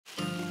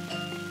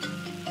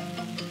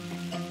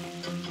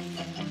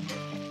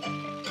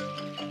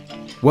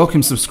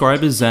Welcome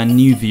subscribers and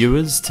new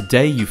viewers.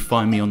 Today you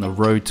find me on the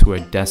road to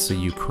Odesa,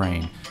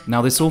 Ukraine.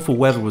 Now this awful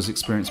weather was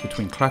experienced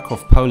between Krakow,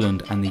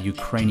 Poland and the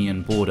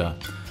Ukrainian border.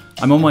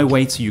 I'm on my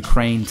way to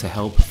Ukraine to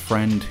help a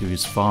friend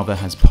whose father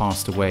has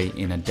passed away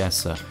in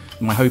Odesa.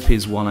 My hope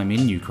is while I'm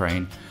in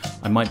Ukraine,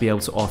 I might be able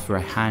to offer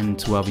a hand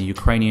to other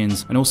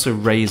Ukrainians and also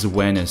raise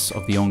awareness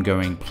of the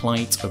ongoing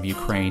plight of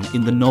Ukraine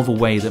in the novel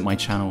way that my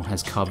channel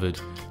has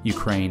covered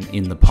Ukraine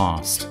in the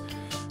past.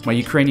 My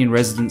Ukrainian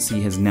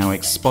residency has now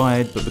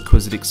expired, but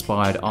because it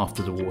expired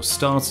after the war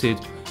started,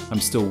 I'm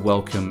still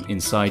welcome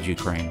inside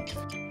Ukraine.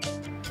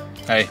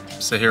 Hey,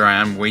 so here I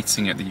am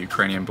waiting at the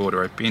Ukrainian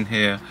border. I've been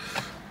here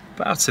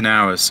about an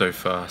hour so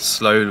far.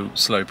 Slow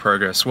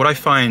progress. What I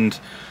find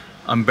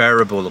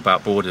unbearable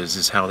about borders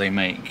is how they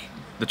make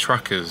the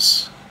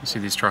truckers, you see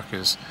these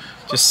truckers,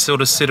 just sort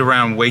of sit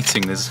around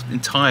waiting. There's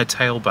entire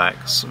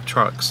tailbacks of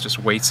trucks just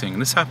waiting.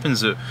 This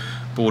happens at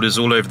borders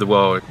all over the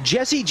world.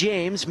 Jesse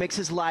James makes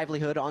his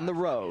livelihood on the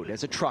road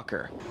as a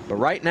trucker. But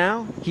right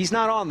now, he's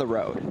not on the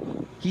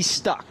road. He's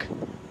stuck,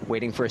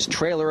 waiting for his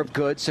trailer of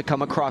goods to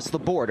come across the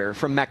border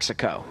from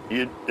Mexico.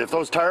 If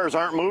those tires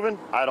aren't moving,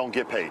 I don't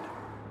get paid.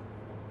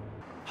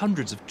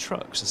 Hundreds of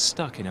trucks are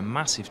stuck in a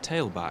massive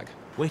tailback,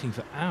 waiting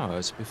for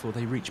hours before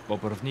they reach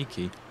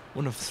Bobrovniki,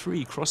 one of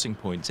 3 crossing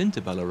points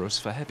into Belarus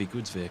for heavy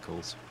goods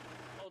vehicles.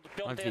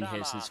 I've been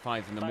here since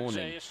 5 in the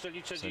morning, so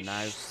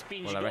now,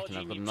 well, I reckon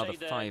I've got another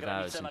 5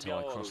 hours until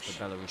I cross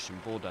the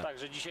Belarusian border.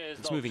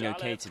 It's moving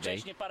okay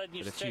today, but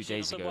a few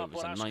days ago it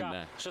was a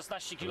nightmare.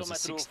 There was a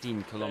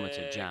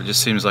 16-kilometer jam. It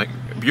just seems like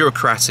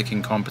bureaucratic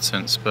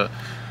incompetence, but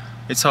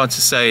it's hard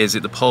to say. Is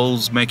it the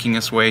Poles making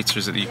us wait, or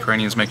is it the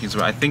Ukrainians making us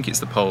wait? I think it's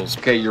the Poles.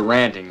 Okay, you're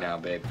ranting now,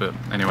 babe. But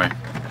anyway,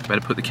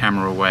 better put the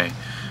camera away.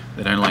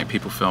 They don't like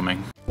people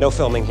filming. No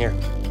filming here.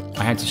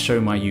 I had to show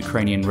my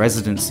Ukrainian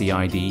residency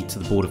ID to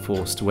the border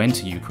force to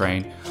enter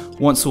Ukraine.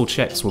 Once all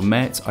checks were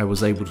met, I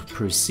was able to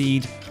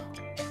proceed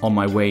on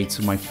my way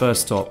to my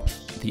first stop,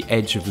 the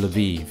edge of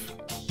Lviv.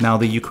 Now,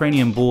 the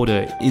Ukrainian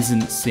border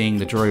isn't seeing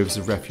the droves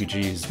of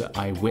refugees that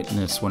I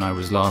witnessed when I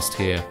was last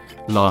here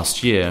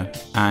last year,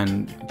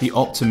 and the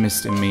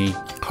optimist in me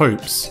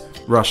hopes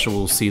Russia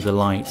will see the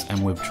light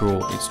and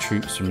withdraw its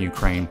troops from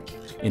Ukraine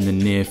in the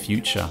near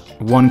future.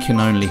 One can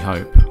only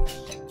hope.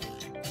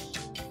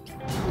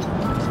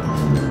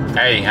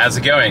 Hey, how's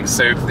it going?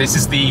 So this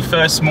is the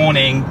first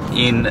morning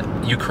in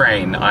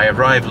Ukraine. I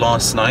arrived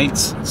last night,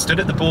 stood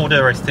at the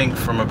border I think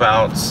from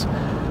about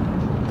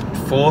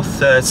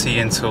 4:30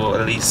 until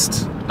at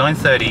least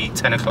 9:30,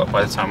 10 o'clock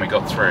by the time we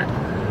got through.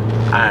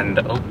 And,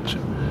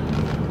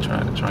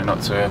 try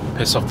not to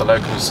piss off the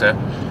locals here.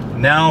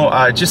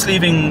 Now, just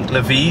leaving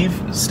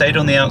Lviv, stayed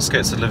on the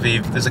outskirts of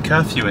Lviv. There's a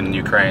curfew in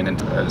Ukraine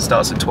and it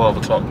starts at 12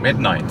 o'clock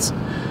midnight.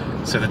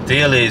 So the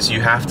deal is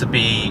you have to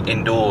be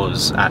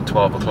indoors at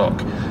 12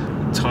 o'clock.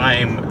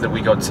 Time that we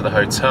got to the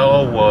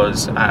hotel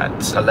was at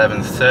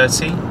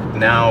 11:30.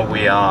 Now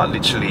we are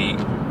literally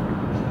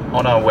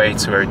on our way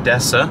to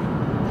Odesa.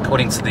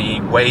 According to the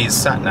Waze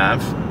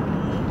sat-nav,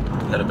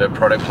 a little bit of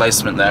product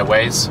placement there,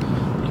 Waze.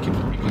 You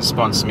can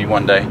sponsor me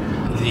one day.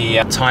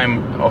 The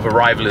time of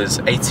arrival is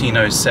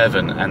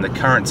 18:07 and the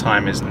current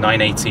time is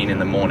 9:18 in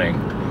the morning.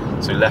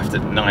 So left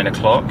at 9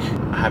 o'clock,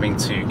 having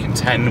to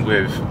contend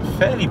with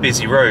fairly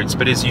busy roads,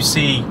 but as you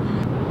see,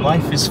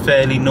 life is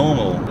fairly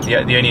normal. The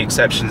only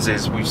exceptions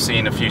is we've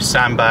seen a few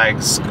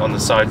sandbags on the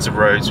sides of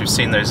roads, we've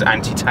seen those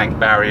anti-tank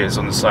barriers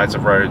on the sides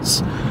of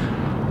roads,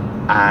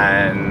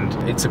 and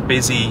it's a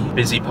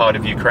busy part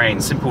of Ukraine.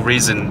 Simple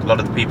reason, a lot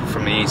of the people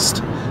from the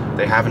east,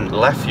 they haven't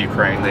left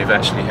Ukraine, they've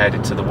actually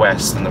headed to the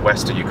west, and the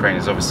west of Ukraine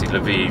is obviously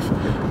Lviv,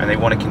 and they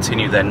want to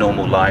continue their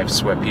normal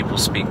lives where people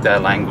speak their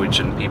language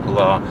and people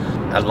are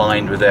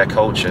aligned with their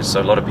culture, so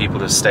a lot of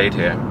people have stayed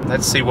here.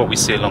 Let's see what we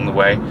see along the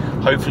way.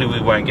 Hopefully we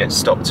won't get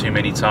stopped too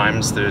many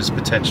times. There's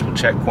potential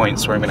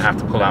checkpoints where I'm going to have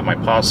to pull out my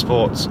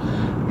passport,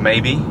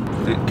 maybe.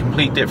 The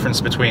complete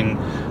difference between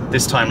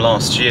this time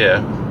last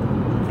year,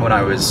 when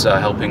I was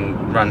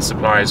helping run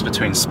supplies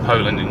between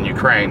Poland and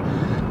Ukraine,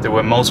 there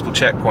were multiple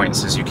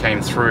checkpoints as you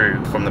came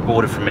through from the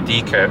border from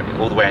Odesa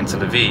all the way into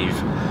Lviv.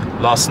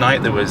 Last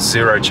night there was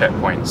 0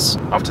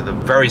 checkpoints. After the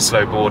very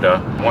slow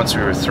border, once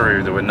we were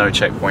through, there were no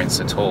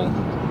checkpoints at all.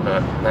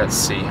 But let's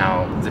see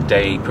how the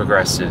day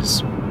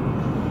progresses.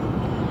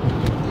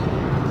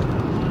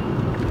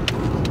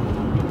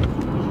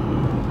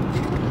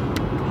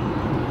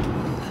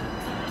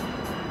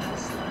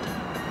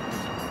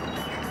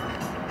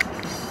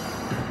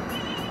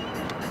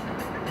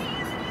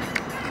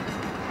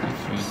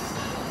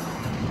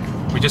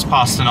 We just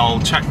passed an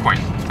old checkpoint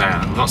there,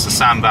 lots of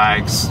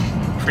sandbags,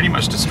 pretty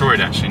much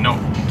destroyed actually, not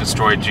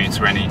destroyed due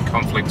to any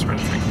conflict or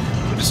anything,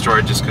 but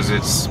destroyed just because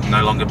it's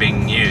no longer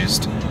being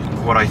used.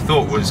 What I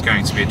thought was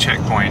going to be a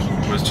checkpoint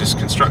was just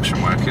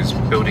construction workers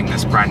building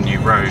this brand new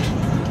road.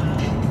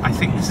 I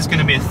think this is going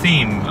to be a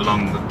theme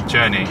along the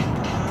journey.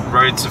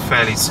 Roads are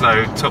fairly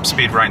slow, top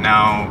speed right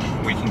now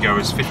we can go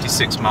as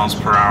 56 miles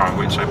per hour,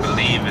 which I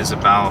believe is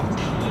about,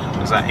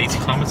 is that 80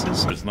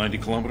 kilometers? It's 90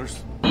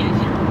 kilometers.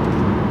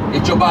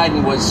 If Joe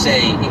Biden was,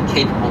 say,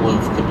 incapable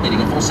of completing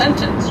a full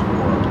sentence,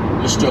 or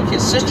mistook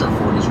his sister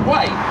for his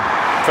wife.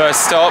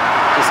 First stop,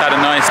 just had a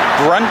nice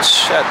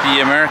brunch at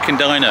the American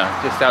Diner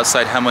just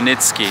outside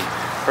Chmielnicki.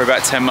 We're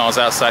about 10 miles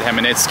outside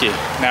Chmielnicki.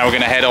 Now we're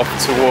going to head off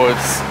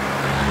towards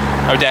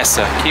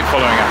Odesa. Keep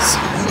following us.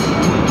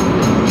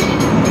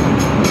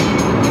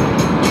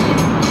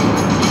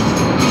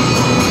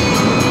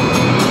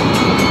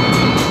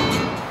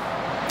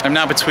 I'm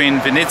now between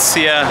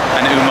Vinnytsia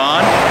and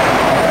Uman.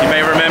 You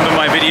may remember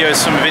my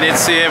videos from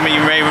Vinnytsia,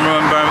 you may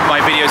remember my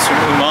videos from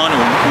Uman,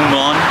 or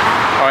Uman,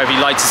 however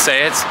you like to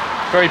say it.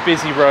 Very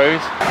busy road.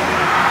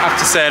 I have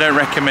to say I don't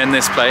recommend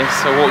this place.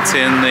 I walked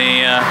in,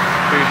 the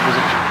food was,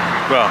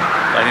 well,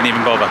 I didn't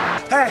even bother.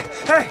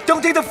 Hey,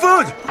 don't take the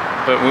food!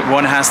 But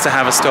one has to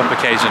have a stop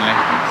occasionally.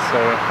 So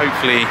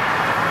hopefully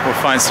we'll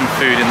find some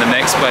food in the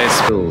next place.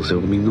 There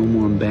will be no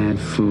more bad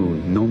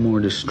food, no more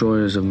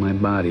destroyers of my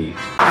body.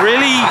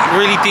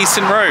 Really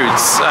decent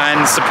roads,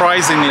 and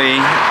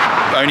surprisingly,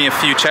 only a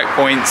few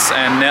checkpoints,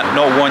 and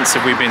not once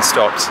have we been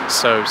stopped.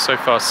 So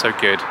far so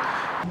good.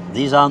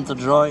 These aren't the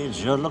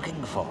droids you're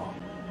looking for.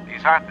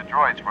 These aren't the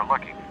droids we're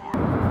looking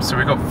for. So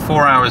we've got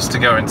 4 hours to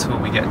go until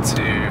we get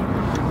to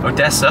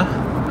Odesa,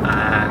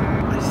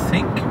 and I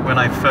think when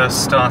I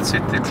first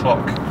started, the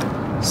clock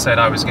said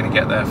I was going to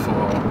get there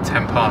for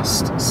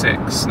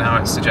 6:10. Now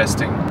it's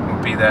suggesting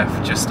we'll be there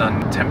for just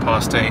under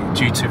 8:10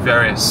 due to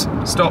various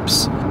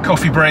stops,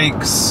 coffee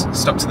breaks,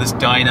 stopped to this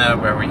diner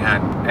where we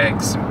had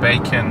eggs and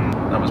bacon.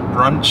 That was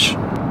brunch.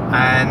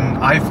 And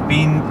I've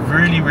been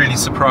really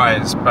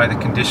surprised by the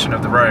condition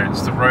of the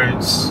roads. The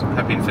roads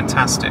have been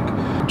fantastic.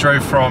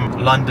 Drove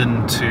from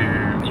London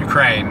to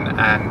Ukraine,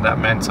 and that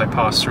meant I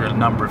passed through a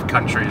number of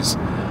countries.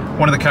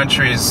 One of the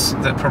countries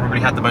that probably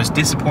had the most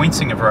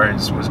disappointing of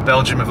roads was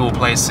Belgium, of all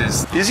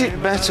places. Is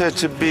it better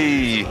to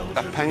be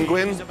a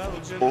penguin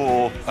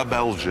or a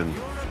Belgian?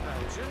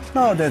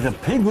 No, there's a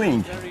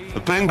penguin. A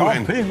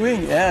penguin? Oh,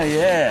 penguin,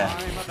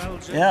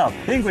 yeah,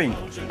 penguin.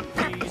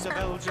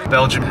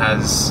 Belgium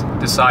has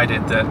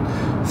decided that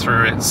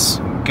through its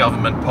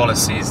government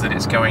policies that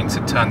it's going to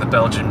turn the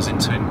Belgians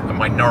into a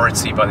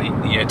minority by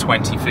the year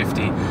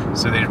 2050.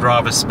 So they'd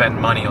rather spend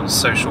money on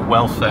social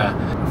welfare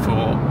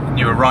for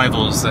new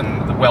arrivals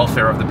than the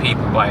welfare of the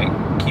people by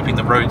keeping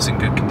the roads in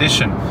good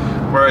condition.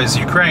 Whereas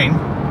Ukraine,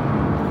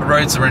 the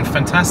roads are in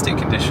fantastic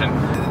condition.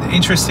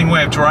 Interesting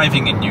way of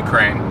driving in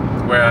Ukraine,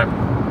 where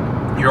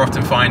you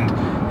often find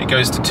it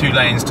goes to 2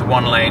 lanes to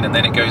 1 lane, and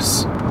then it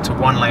goes to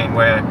 1 lane,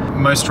 where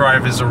most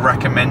drivers are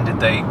recommended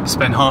they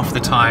spend half the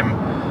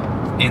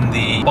time in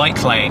the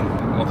bike lane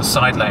or the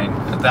side lane.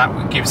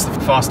 That gives the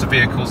faster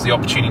vehicles the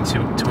opportunity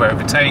to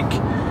overtake,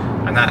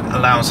 and that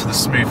allows for the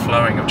smooth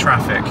flowing of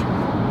traffic.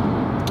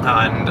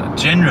 And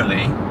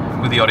generally,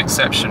 with the odd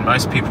exception,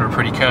 most people are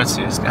pretty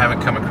courteous. I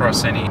haven't come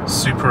across any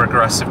super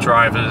aggressive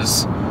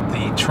drivers.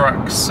 The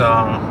trucks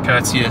are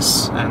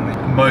courteous,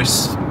 and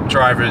most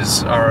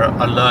drivers are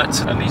alert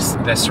to at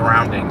least their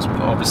surroundings, with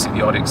obviously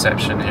the odd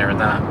exception here and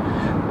there.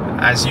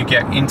 As you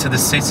get into the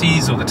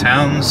cities or the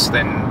towns,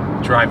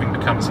 then driving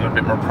becomes a little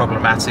bit more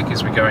problematic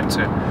as we go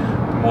into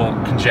more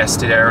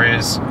congested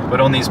areas. But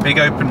on these big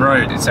open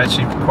roads, it's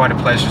actually quite a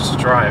pleasure to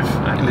drive.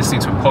 And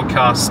listening to a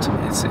podcast,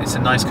 it's a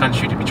nice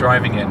country to be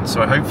driving in.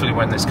 So hopefully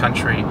when this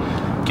country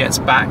gets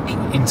back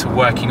into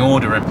working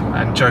order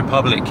and Joe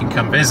Public can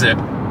come visit,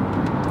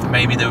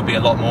 maybe there will be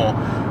a lot more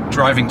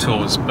driving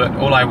tours. But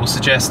all I will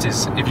suggest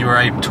is, if you are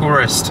a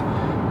tourist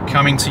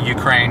coming to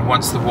Ukraine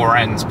once the war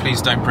ends,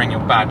 please don't bring your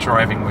bad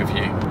driving with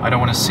you. I don't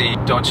want to see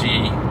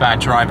dodgy, bad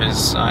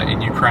drivers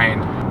in Ukraine,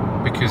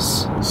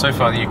 because so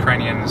far the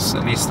Ukrainians,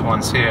 at least the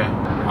ones here,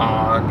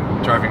 are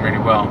driving really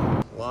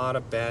well. A lot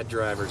of bad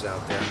drivers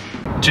out there.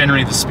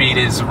 Generally the speed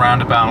is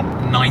around about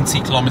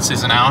 90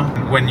 kilometers an hour.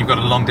 When you've got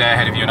a long day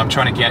ahead of you and I'm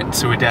trying to get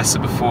to Odesa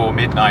before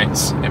midnight,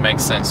 it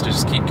makes sense to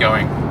just keep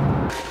going.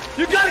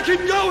 You gotta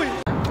keep going!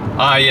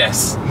 Ah,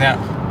 yes. Now,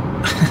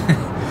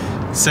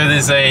 so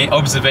there's a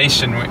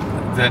observation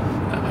that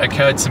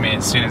occurred to me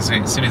as soon as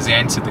I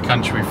entered the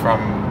country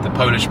from the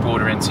Polish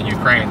border into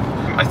Ukraine.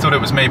 I thought it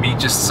was maybe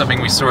just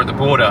something we saw at the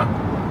border,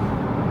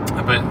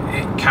 but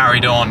it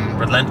carried on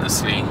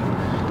relentlessly.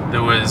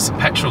 There was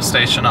petrol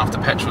station after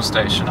petrol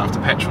station after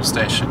petrol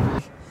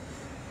station.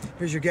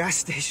 Here's your gas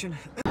station.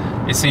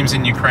 It seems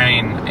in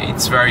Ukraine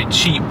it's very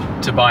cheap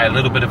to buy a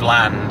little bit of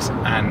land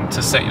and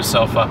to set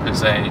yourself up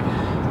as a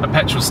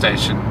petrol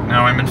station.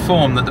 Now I'm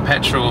informed that the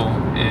petrol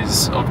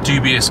is of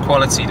dubious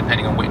quality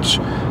depending on which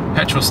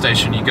petrol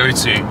station you go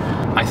to.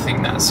 I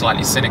think that's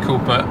slightly cynical,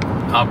 but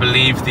I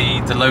believe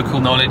the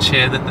local knowledge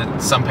here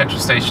that some petrol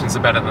stations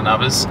are better than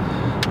others.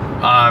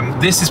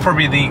 This is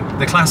probably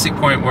the classic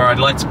point where I'd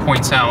like to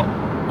point out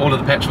all of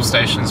the petrol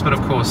stations, but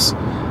of course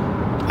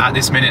at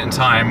this minute in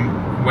time,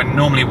 when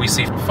normally we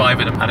see 5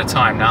 of them at a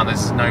time, now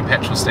there's no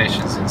petrol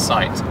stations in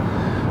sight.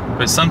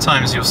 But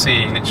sometimes you'll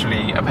see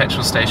literally a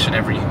petrol station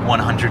every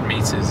 100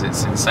 meters.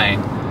 It's insane.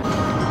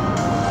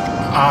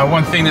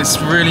 One thing that's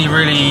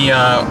really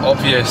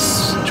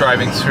obvious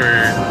driving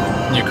through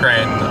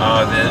Ukraine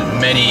are the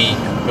many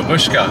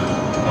babushka.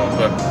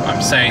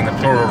 I'm saying the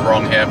plural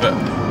wrong here, but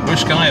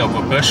babushka or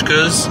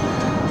babushkas.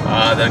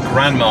 the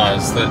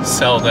grandmas that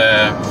sell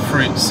their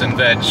fruits and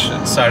veg at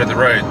the side of the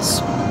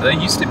roads. There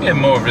used to be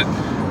more of it.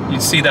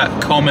 You'd see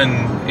that common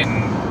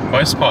in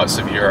most parts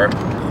of Europe.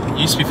 It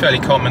used to be fairly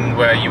common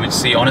where you would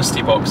see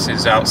honesty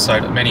boxes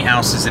outside many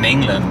houses in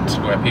England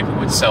where people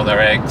would sell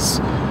their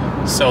eggs,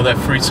 sell their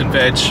fruits and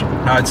veg,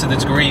 to the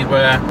degree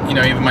where, you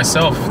know, even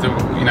myself,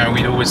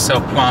 we'd always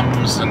sell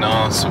plums and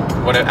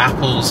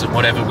apples and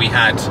whatever we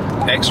had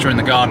extra in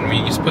the garden. We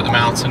used to put them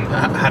out and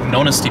had an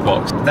honesty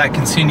box. That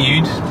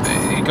continued.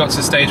 It got to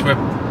the stage where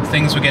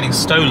things were getting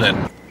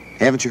stolen.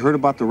 Haven't you heard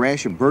about the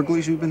rash of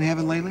burglaries we've been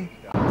having lately?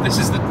 This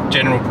is the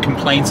general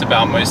complaint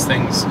about most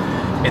things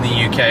in the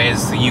UK,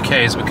 is the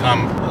UK has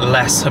become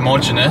less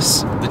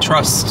homogenous. The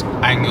trust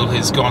angle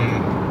has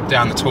gone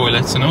down the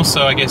toilet, and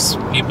also I guess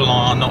people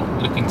are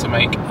not looking to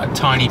make a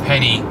tiny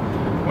penny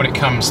when it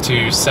comes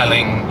to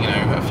selling, you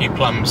know, a few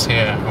plums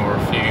here or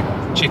a few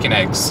chicken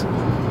eggs.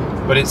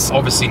 But it's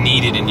obviously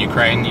needed in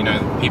Ukraine. You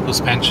know,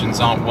 people's pensions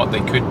aren't what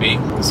they could be,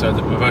 so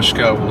the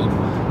babushka will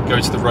go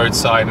to the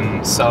roadside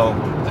and sell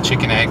the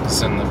chicken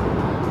eggs and the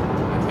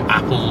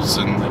apples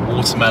and the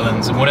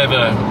watermelons and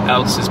whatever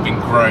else has been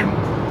grown.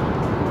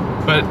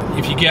 But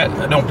if you get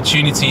an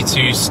opportunity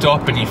to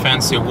stop and you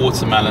fancy a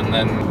watermelon,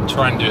 then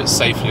try and do it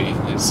safely.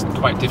 It's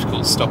quite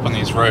difficult to stop on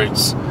these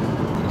roads.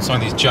 Some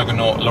of these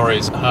juggernaut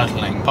lorries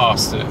hurtling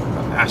past at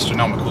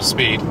astronomical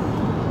speed.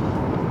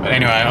 But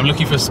anyway, I'm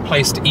looking for a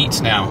place to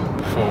eat now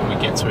before we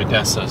get to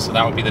Odesa, so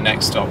that would be the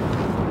next stop.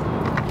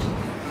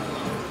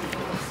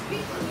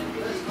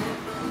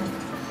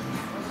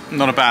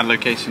 Not a bad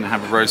location to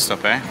have a road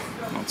stop, eh?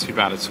 Not too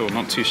bad at all,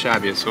 not too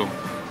shabby at all.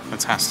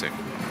 Fantastic.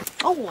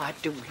 Oh, I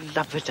do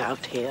love it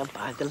out here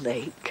by the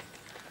lake.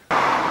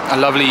 A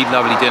lovely,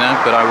 lovely dinner,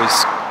 but I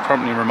was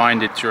promptly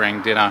reminded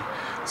during dinner,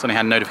 suddenly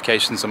had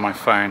notifications on my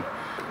phone.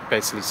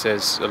 Basically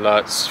says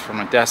alerts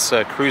from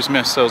Odesa, cruise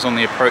missiles on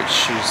the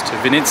approaches to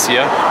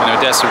Vinnytsia in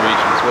Odesa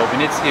regions. Well,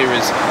 Vinnytsia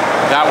is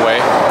that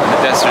way, and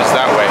Odesa is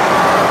that way.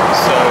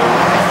 So,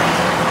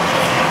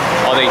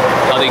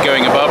 are they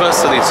going above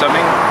us? Are they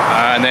something?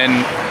 And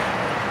then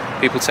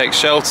people take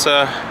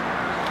shelter.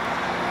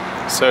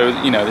 So,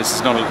 you know, this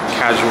is not a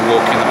casual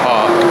walk in the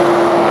park.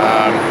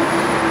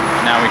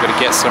 Now we've got to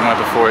get somewhere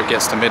before it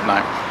gets to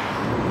midnight.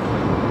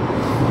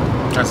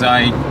 As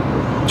I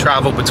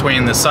travel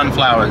between the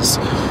sunflowers,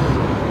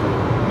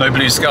 no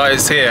blue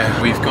skies here.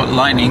 We've got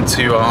lightning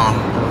to our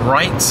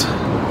right.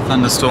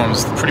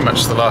 Thunderstorms pretty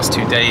much the last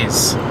 2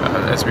 days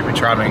as we've been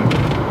traveling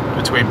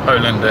between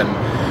Poland and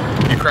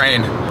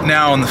Ukraine.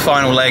 Now on the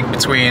final leg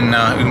between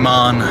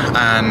Uman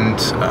and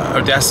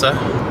Odesa,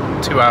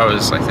 2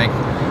 hours I think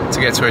to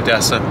get to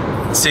Odesa.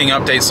 Seeing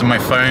updates on my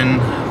phone,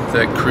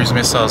 the cruise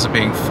missiles are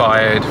being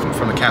fired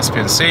from the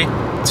Caspian Sea.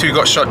 2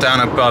 got shot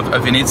down above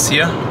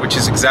Vinnytsia, which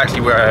is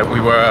exactly where we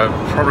were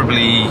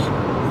probably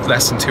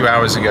less than 2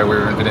 hours ago. We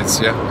were in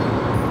Vinnytsia.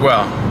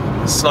 Well,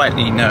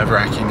 slightly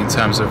nerve-wracking in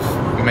terms of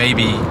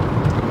maybe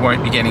we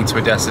won't be getting to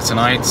Odesa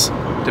tonight,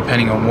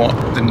 depending on what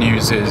the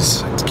news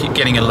is. I keep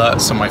getting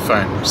alerts on my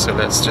phone, so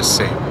let's just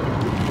see.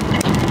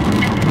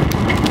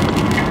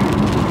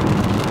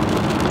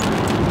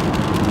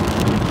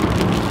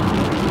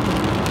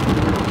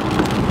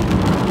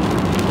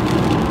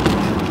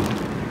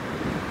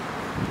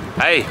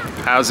 Hey,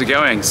 how's it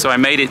going? So I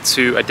made it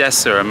to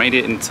Odesa. I made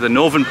it into the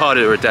northern part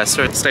of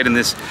Odesa. I stayed in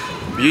this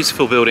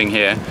beautiful building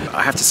here.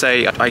 I have to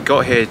say, I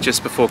got here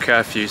just before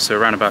curfew, so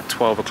around about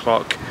 12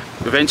 o'clock.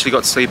 Eventually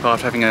got to sleep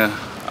after having a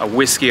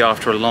whiskey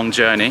after a long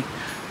journey,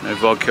 no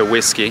vodka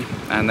whiskey.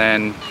 And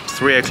then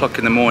 3 o'clock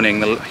in the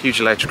morning, the huge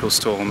electrical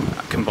storm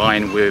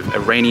combined with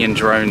Iranian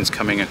drones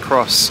coming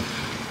across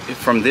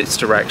from this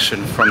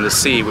direction, from the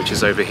sea, which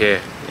is over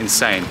here.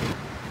 Insane.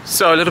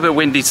 So a little bit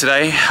windy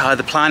today.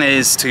 The plan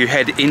is to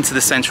head into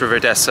the center of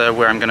Odesa,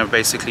 where I'm going to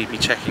basically be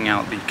checking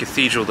out the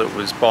cathedral that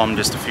was bombed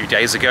just a few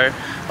days ago.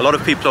 A lot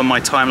of people on my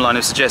timeline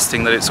are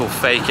suggesting that it's all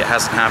fake, it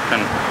hasn't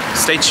happened.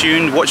 Stay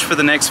tuned, watch for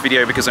the next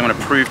video, because I'm going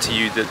to prove to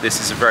you that this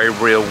is a very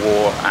real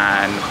war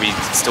and we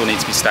still need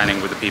to be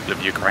standing with the people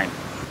of Ukraine.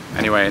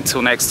 Anyway,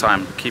 until next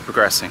time, keep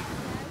progressing.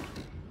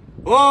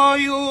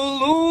 Ой, у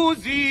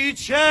лузі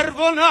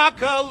червона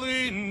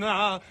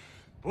калина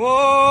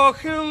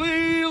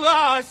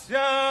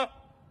похилилася,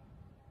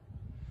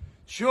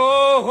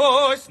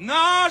 чогось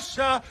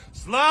наша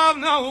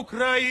славна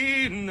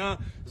Україна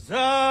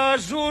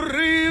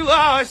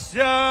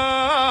зажурилася,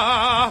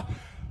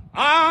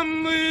 а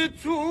ми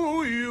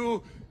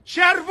тую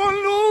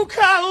червону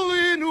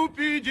калину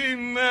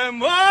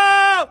підіймемо,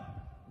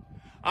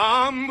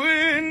 а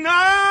ми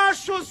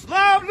нашу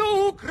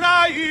славну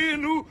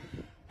Україну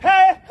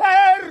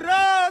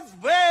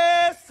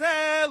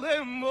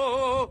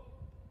розвеселимо.